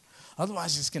about it.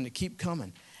 Otherwise it's going to keep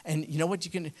coming. And you know what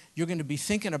you're going to be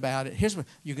thinking about it. Here's what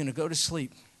you're going to go to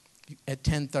sleep at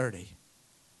 10:30.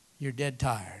 You're dead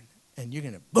tired. And you're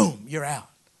going to, boom, you're out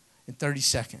in 30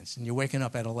 seconds. And you're waking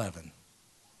up at 11.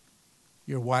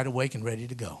 You're wide awake and ready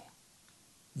to go.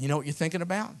 You know what you're thinking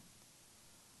about?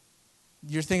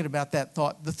 You're thinking about that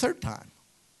thought the 3rd time.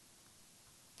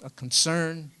 A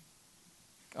concern,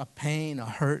 a pain, a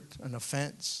hurt, an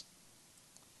offense.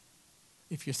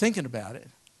 If you're thinking about it,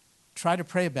 try to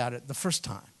pray about it the 1st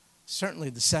time.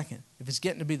 Certainly the 2nd. If it's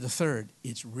getting to be the 3rd,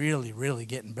 it's really, really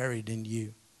getting buried in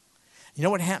you. You know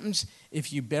what happens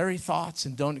if you bury thoughts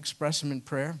and don't express them in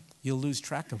prayer? You'll lose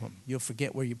track of them. You'll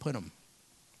forget where you put them.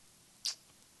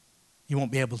 You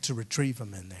won't be able to retrieve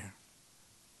them in there.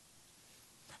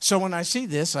 So when I see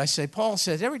this, I say, Paul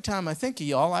says, every time I think of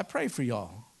y'all, I pray for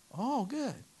y'all. Oh,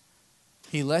 good.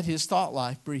 He let his thought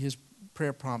life be his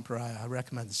prayer prompter. I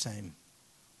recommend the same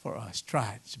for us.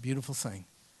 Try it. It's a beautiful thing.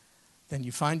 Then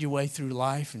you find your way through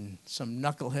life and some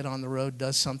knucklehead on the road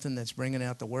does something that's bringing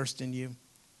out the worst in you.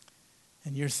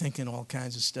 And you're thinking all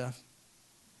kinds of stuff.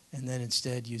 And then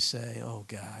instead you say, oh,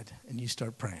 God, and you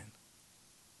start praying.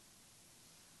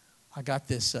 I got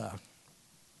this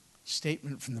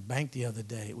statement from the bank the other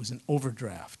day. It was an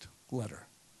overdraft letter.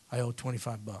 I owe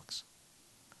 $25.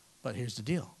 But here's the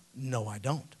deal. No, I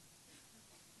don't.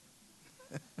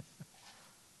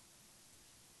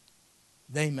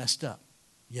 They messed up.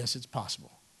 Yes, it's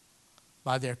possible.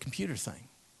 By their computer thing.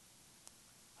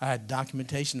 I had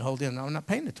documentation to hold in. I'm not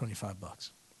paying the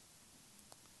 $25.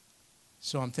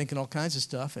 So I'm thinking all kinds of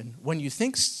stuff. And when you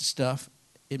think stuff,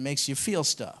 it makes you feel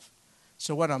stuff.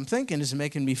 So what I'm thinking is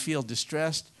making me feel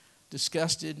distressed,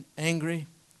 disgusted, angry.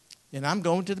 And I'm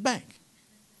going to the bank.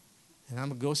 And I'm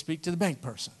going to go speak to the bank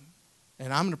person.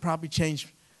 And I'm going to probably change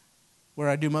where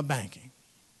I do my banking.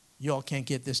 You all can't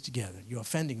get this together. You're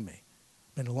offending me.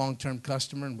 Been a long-term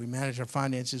customer, and we manage our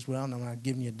finances well, and I'm not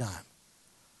giving you a dime.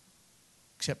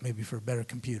 Except maybe for a better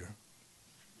computer.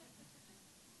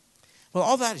 Well,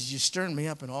 all that is just stirring me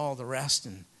up and all the rest,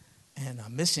 and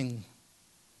I'm missing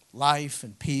life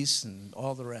and peace and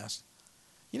all the rest.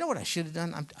 You know what I should have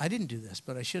done? I didn't do this,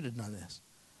 but I should have done this.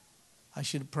 I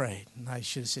should have prayed, and I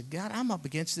should have said, God, I'm up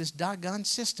against this doggone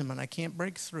system, and I can't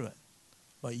break through it.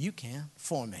 But you can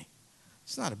for me.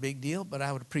 It's not a big deal, but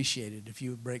I would appreciate it if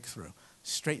you would break through.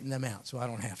 Straighten them out so I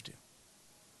don't have to.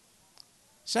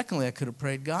 Secondly, I could have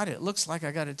prayed, God, it looks like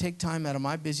I got to take time out of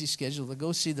my busy schedule to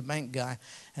go see the bank guy,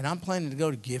 and I'm planning to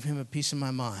go to give him a piece of my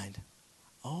mind.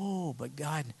 Oh, but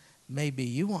God, maybe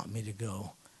you want me to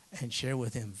go and share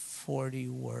with him 40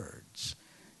 words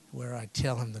where I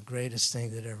tell him the greatest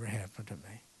thing that ever happened to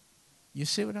me. You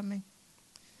see what I mean?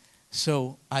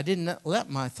 So I didn't let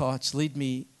my thoughts lead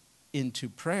me into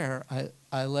prayer.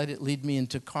 I let it lead me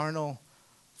into carnal,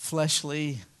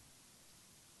 fleshly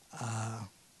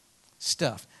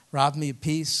stuff. Robbed me of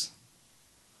peace.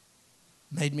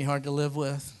 Made me hard to live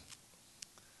with.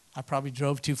 I probably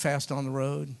drove too fast on the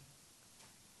road.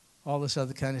 All this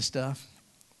other kind of stuff.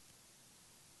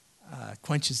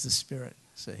 Quenches the spirit,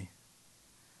 see.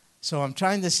 So I'm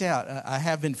trying this out. I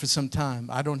have been for some time.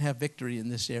 I don't have victory in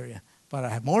this area, but I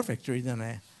have more victory than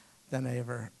I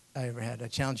ever had. I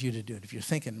challenge you to do it. If you're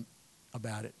thinking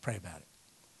about it, pray about it.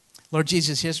 Lord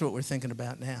Jesus, here's what we're thinking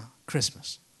about now.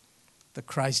 Christmas, the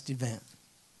Christ event.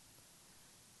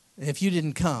 If you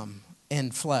didn't come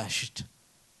and fleshed,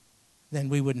 then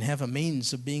we wouldn't have a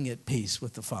means of being at peace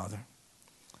with the Father.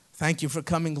 Thank you for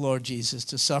coming, Lord Jesus,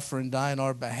 to suffer and die on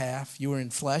our behalf. You were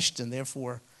enfleshed and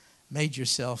therefore made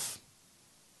yourself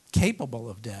capable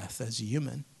of death as a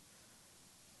human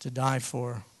to die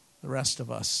for the rest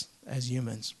of us as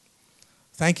humans.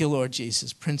 Thank you, Lord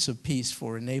Jesus, Prince of Peace,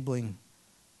 for enabling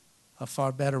a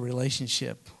far better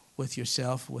relationship with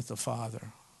yourself, with the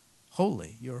Father.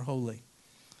 holy. You're holy.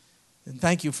 And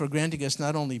thank you for granting us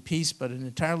not only peace, but an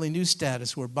entirely new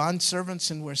status. We're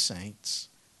bondservants and we're saints.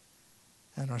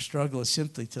 And our struggle is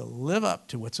simply to live up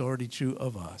to what's already true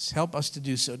of us. Help us to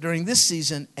do so during this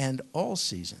season and all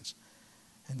seasons.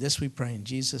 And this we pray in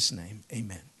Jesus' name.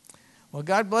 Amen. Well,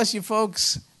 God bless you,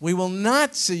 folks. We will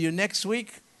not see you next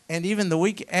week and even the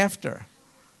week after.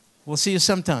 We'll see you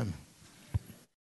sometime.